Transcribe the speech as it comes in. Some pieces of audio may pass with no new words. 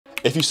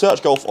If you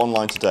search golf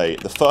online today,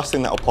 the first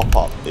thing that will pop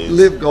up is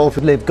LIV Golf.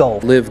 LIV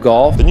Golf. LIV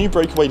Golf. The new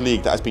breakaway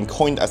league that has been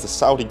coined as the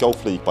Saudi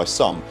Golf League by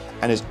some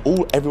and is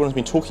all everyone has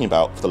been talking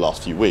about for the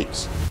last few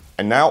weeks.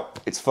 And now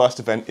its first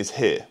event is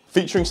here,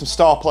 featuring some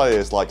star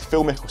players like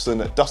Phil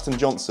Mickelson, Dustin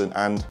Johnson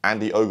and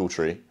Andy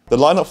Ogletree. The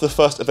lineup for the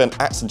first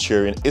event at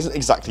Centurion isn't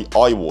exactly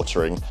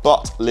eye-watering,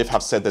 but LIV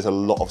have said there's a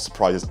lot of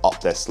surprises up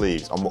their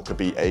sleeves on what could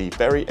be a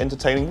very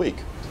entertaining week.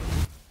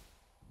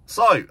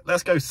 So,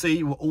 let's go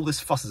see what all this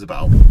fuss is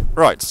about.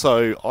 Right,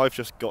 so I've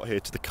just got here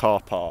to the car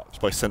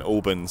park by St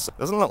Albans.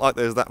 Doesn't look like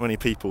there's that many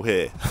people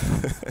here.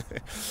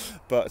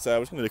 But we're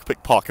just going to do a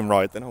quick park and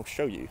ride, then I'll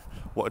show you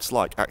what it's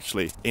like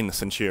actually in the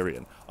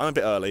Centurion. I'm a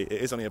bit early, it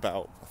is only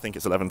about, I think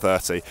it's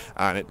 11:30,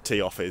 and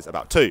tee off is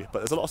about 2. But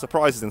there's a lot of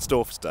surprises in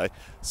store for today,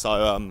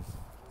 so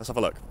let's have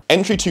a look.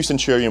 Entry to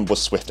Centurion was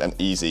swift and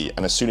easy,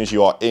 and as soon as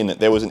you are in,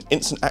 there was an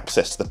instant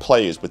access to the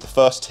players with the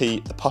first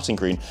tee, the putting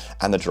green,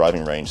 and the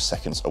driving range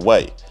seconds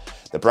away.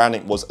 The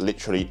branding was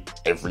literally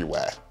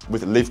everywhere,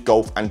 with LIV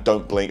Golf and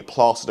Don't Blink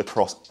plastered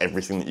across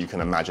everything that you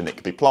can imagine it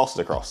could be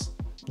plastered across.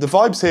 The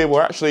vibes here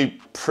were actually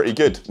pretty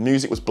good.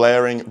 Music was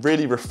blaring,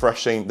 really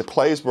refreshing. The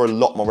players were a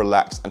lot more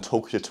relaxed and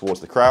talkative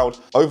towards the crowd.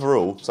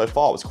 Overall, so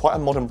far, it was quite a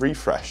modern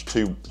refresh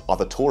to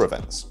other tour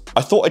events.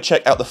 I thought I'd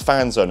check out the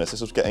fan zone as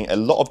this was getting a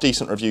lot of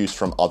decent reviews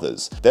from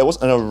others. There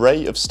was an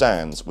array of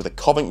stands with a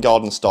Covent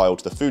Garden style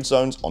to the food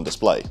zones on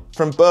display.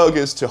 From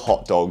burgers to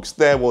hot dogs,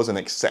 there was an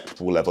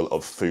acceptable level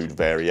of food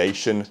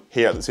variation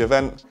here at this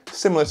event,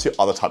 similar to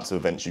other types of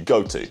events you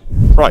go to.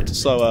 Right,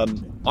 so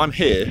I'm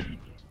here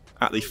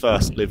at the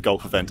first LIV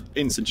Golf event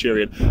in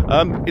Centurion.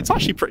 It's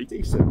actually pretty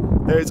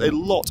decent. There's a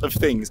lot of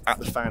things at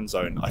the fan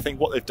zone. I think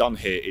what they've done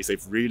here is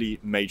they've really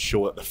made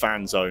sure that the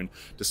fan zone,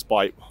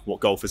 despite what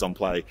golf is on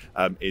play,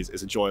 is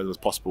as enjoyable as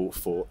possible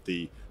for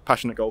the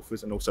passionate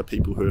golfers and also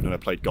people who have never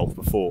played golf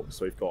before.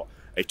 So we've got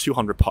a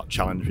 200 putt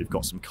challenge, we've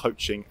got some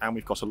coaching, and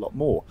we've got a lot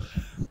more.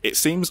 It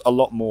seems a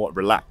lot more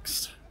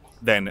relaxed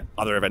than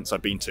other events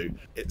I've been to.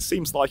 It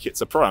seems like it's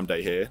a pro-am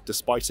day here,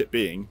 despite it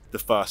being the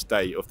first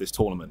day of this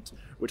tournament,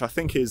 which I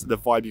think is the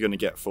vibe you're going to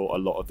get for a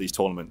lot of these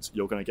tournaments.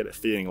 You're going to get it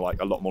feeling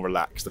like a lot more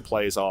relaxed. The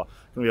players are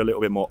going to be a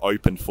little bit more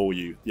open for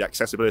you. The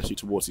accessibility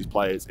towards these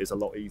players is a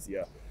lot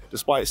easier,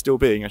 despite it still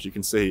being, as you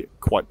can see,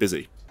 quite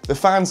busy. The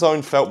fan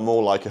zone felt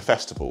more like a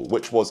festival,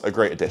 which was a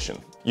great addition.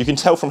 You can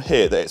tell from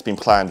here that it's been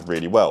planned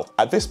really well.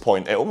 At this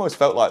point, it almost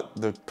felt like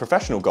the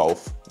professional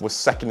golf was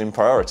second in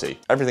priority.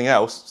 Everything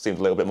else seemed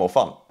a little bit more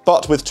fun.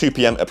 But with 2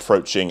 PM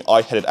approaching,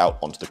 I headed out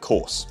onto the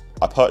course.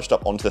 I perched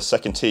up onto the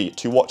second tee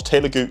to watch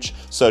Taylor Gooch,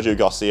 Sergio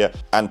Garcia,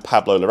 and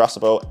Pablo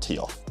Larrazabal tee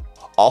off.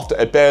 After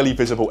a barely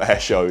visible air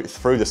show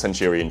through the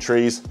Centurion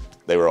trees,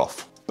 they were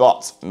off.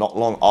 But not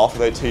long after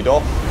they teed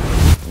off,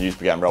 news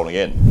began rolling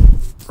in.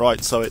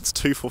 Right, so it's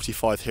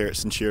 2:45 here at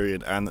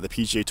Centurion, and the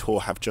PGA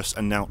Tour have just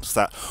announced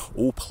that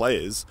all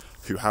players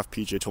who have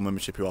PGA Tour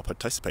membership who are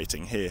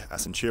participating here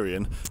at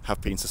Centurion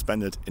have been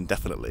suspended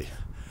indefinitely.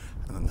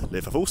 And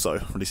LIV have also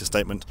released a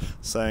statement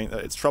saying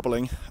that it's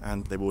troubling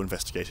and they will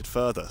investigate it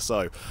further.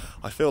 So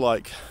I feel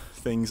like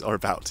things are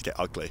about to get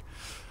ugly.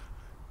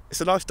 It's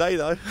a nice day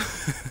though.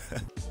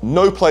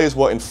 No players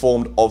were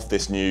informed of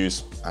this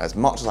news, and as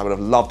much as I would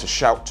have loved to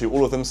shout to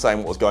all of them saying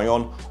what was going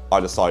on, I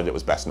decided it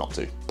was best not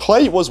to.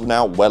 Play was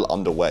now well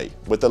underway,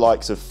 with the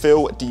likes of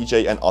Phil,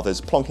 DJ and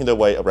others plonking their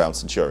way around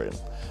Centurion.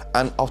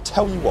 And I'll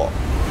tell you what,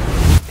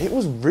 it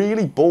was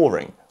really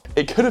boring.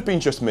 It could have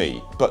been just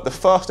me, but the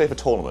first day of a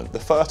tournament, the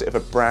first day of a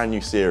brand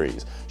new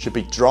series, should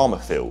be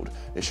drama-filled.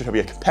 It should be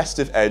a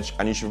competitive edge,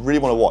 and you should really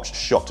want to watch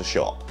shot to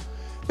shot.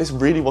 This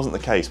really wasn't the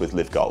case with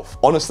LIV Golf.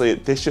 Honestly,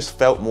 this just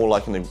felt more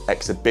like an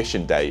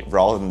exhibition day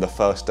rather than the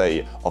first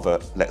day of a,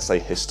 let's say,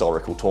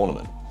 historical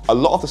tournament. A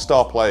lot of the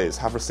star players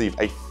have received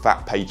a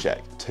fat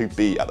paycheck to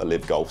be at the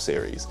LIV Golf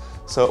series,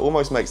 so it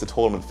almost makes the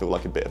tournament feel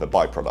like a bit of a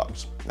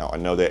byproduct. Now, I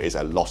know there is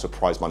a lot of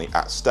prize money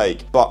at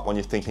stake, but when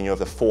you're thinking of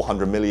the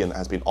 400 million that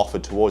has been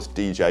offered towards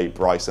DJ,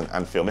 Bryson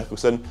and Phil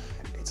Mickelson,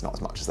 it's not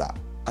as much as that.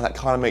 And that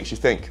kind of makes you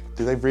think,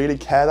 do they really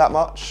care that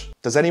much?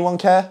 Does anyone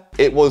care?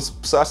 It was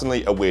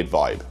certainly a weird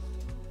vibe,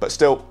 but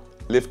still,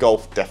 LIV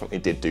Golf definitely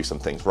did do some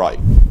things right.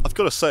 I've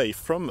got to say,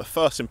 from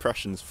first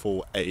impressions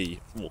for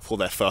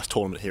their first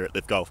tournament here at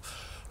LIV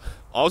Golf,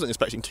 I wasn't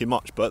expecting too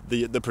much, but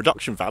the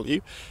production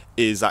value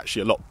is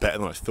actually a lot better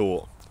than I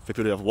thought. For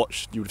people who have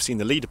watched, you would have seen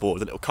the leaderboard,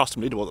 the little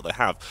custom leaderboard that they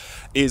have,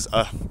 is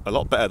a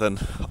lot better than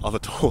other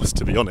tours,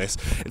 to be honest.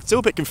 It's still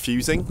a bit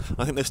confusing.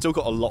 I think they've still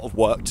got a lot of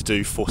work to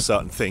do for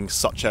certain things,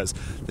 such as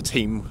the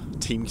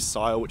team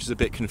style, which is a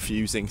bit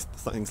confusing,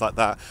 things like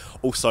that.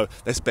 Also,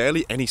 there's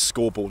barely any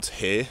scoreboards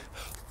here.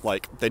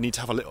 Like, they need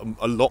to have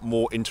a lot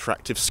more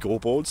interactive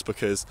scoreboards,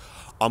 because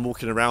I'm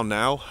walking around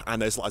now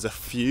and there's a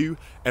few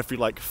every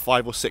like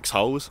 5 or 6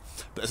 holes,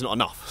 but there's not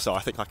enough. So I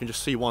think I can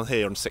just see one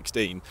here on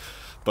 16,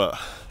 but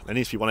there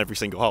needs to be one every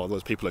single hole,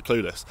 otherwise people are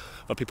clueless.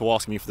 But people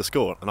asking me for the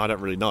score, and I don't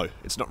really know.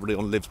 It's not really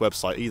on LIV's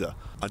website either.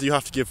 I do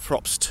have to give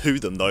props to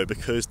them though,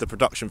 because the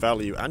production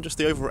value and just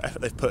the overall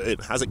effort they've put in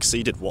has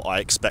exceeded what I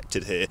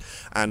expected here.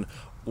 And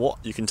what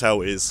you can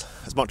tell is,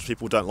 as much as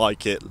people don't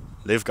like it,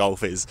 LIV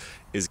Golf is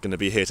going to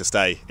be here to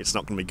stay. It's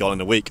not going to be gone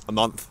in a week, a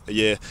month, a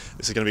year.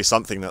 This is going to be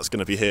something that's going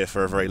to be here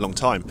for a very long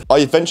time.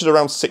 I ventured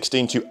around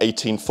 16 to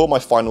 18 for my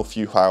final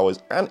few hours,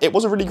 and it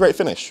was a really great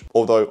finish.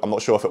 Although I'm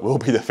not sure if it will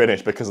be the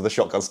finish because of the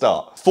shotgun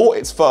start. For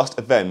its first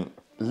event,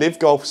 LIV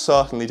Golf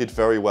certainly did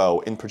very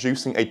well in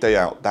producing a day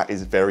out that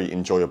is very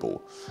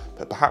enjoyable,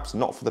 but perhaps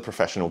not for the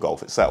professional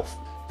golf itself.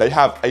 They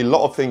have a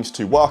lot of things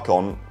to work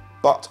on,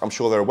 but I'm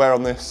sure they're aware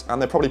on this,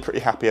 and they're probably pretty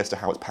happy as to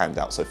how it's panned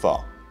out so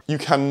far. You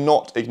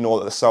cannot ignore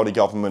that the Saudi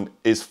government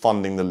is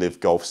funding the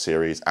LIV Golf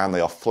series, and they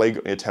are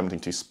flagrantly attempting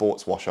to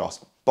sports wash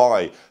us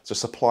by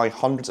just supplying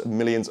hundreds of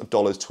millions of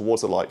dollars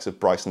towards the likes of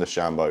Bryson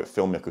DeChambeau,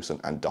 Phil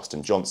Mickelson and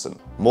Dustin Johnson.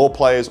 More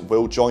players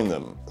will join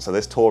them, so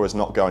this tour is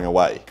not going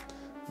away.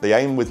 The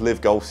aim with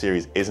LIV Golf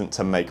Series isn't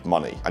to make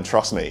money, and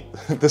trust me,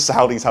 the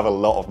Saudis have a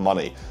lot of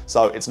money,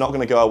 so it's not going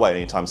to go away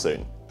anytime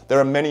soon. There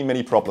are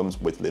many problems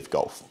with LIV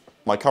Golf.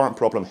 My current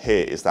problem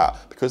here is that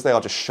because they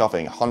are just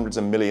shoving hundreds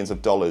of millions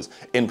of dollars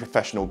in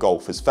professional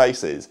golfers'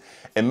 faces,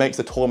 it makes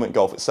the tournament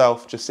golf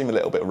itself just seem a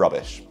little bit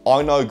rubbish.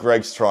 I know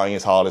Greg's trying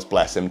his hardest,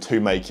 bless him, to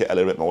make it a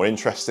little bit more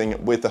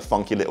interesting with the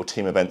funky little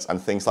team events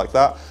and things like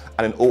that.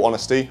 And in all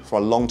honesty,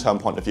 from a long-term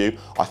point of view,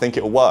 I think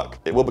it will work.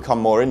 It will become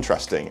more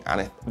interesting.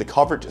 And the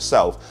coverage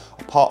itself,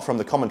 apart from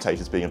the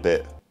commentators being a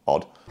bit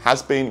odd,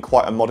 has been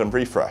quite a modern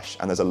refresh.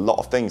 And there's a lot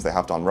of things they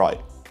have done right.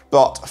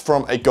 But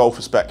from a golf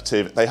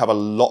perspective, they have a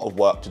lot of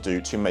work to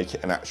do to make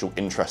it an actual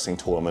interesting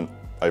tournament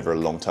over a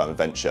long-term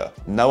adventure.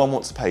 No one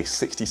wants to pay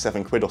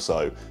 67 quid or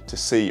so to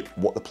see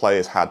what the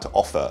players had to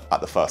offer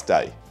at the first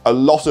day. A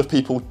lot of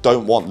people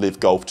don't want LIV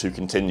Golf to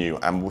continue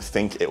and will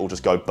think it will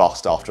just go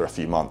bust after a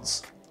few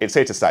months. It's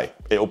here to stay.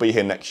 It will be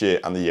here next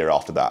year and the year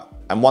after that.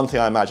 And one thing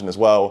I imagine as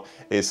well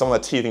is some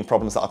of the teething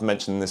problems that I've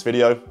mentioned in this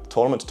video,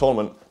 tournament to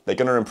tournament, they're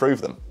going to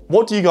improve them.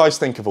 What do you guys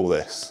think of all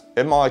this?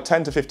 In my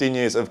 10 to 15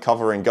 years of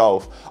covering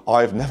golf,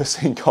 I've never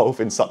seen golf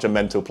in such a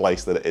mental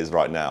place that it is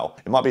right now.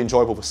 It might be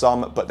enjoyable for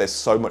some, but there's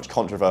so much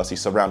controversy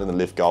surrounding the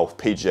LIV Golf,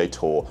 PGA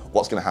Tour,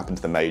 what's going to happen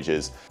to the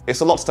majors. It's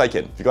a lot to take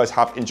in. If you guys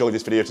have enjoyed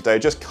this video today,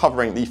 just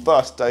covering the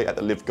first day at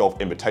the LIV Golf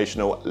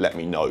Invitational, let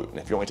me know. And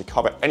if you want me to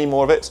cover any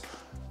more of it,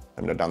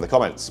 let me know down in the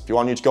comments. If you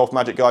are new to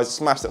GolfMagic, guys,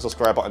 smash that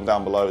subscribe button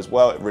down below as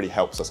well. It really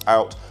helps us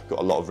out. We've got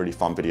a lot of really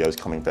fun videos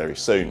coming very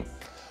soon.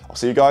 I'll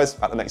see you guys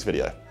at the next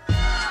video.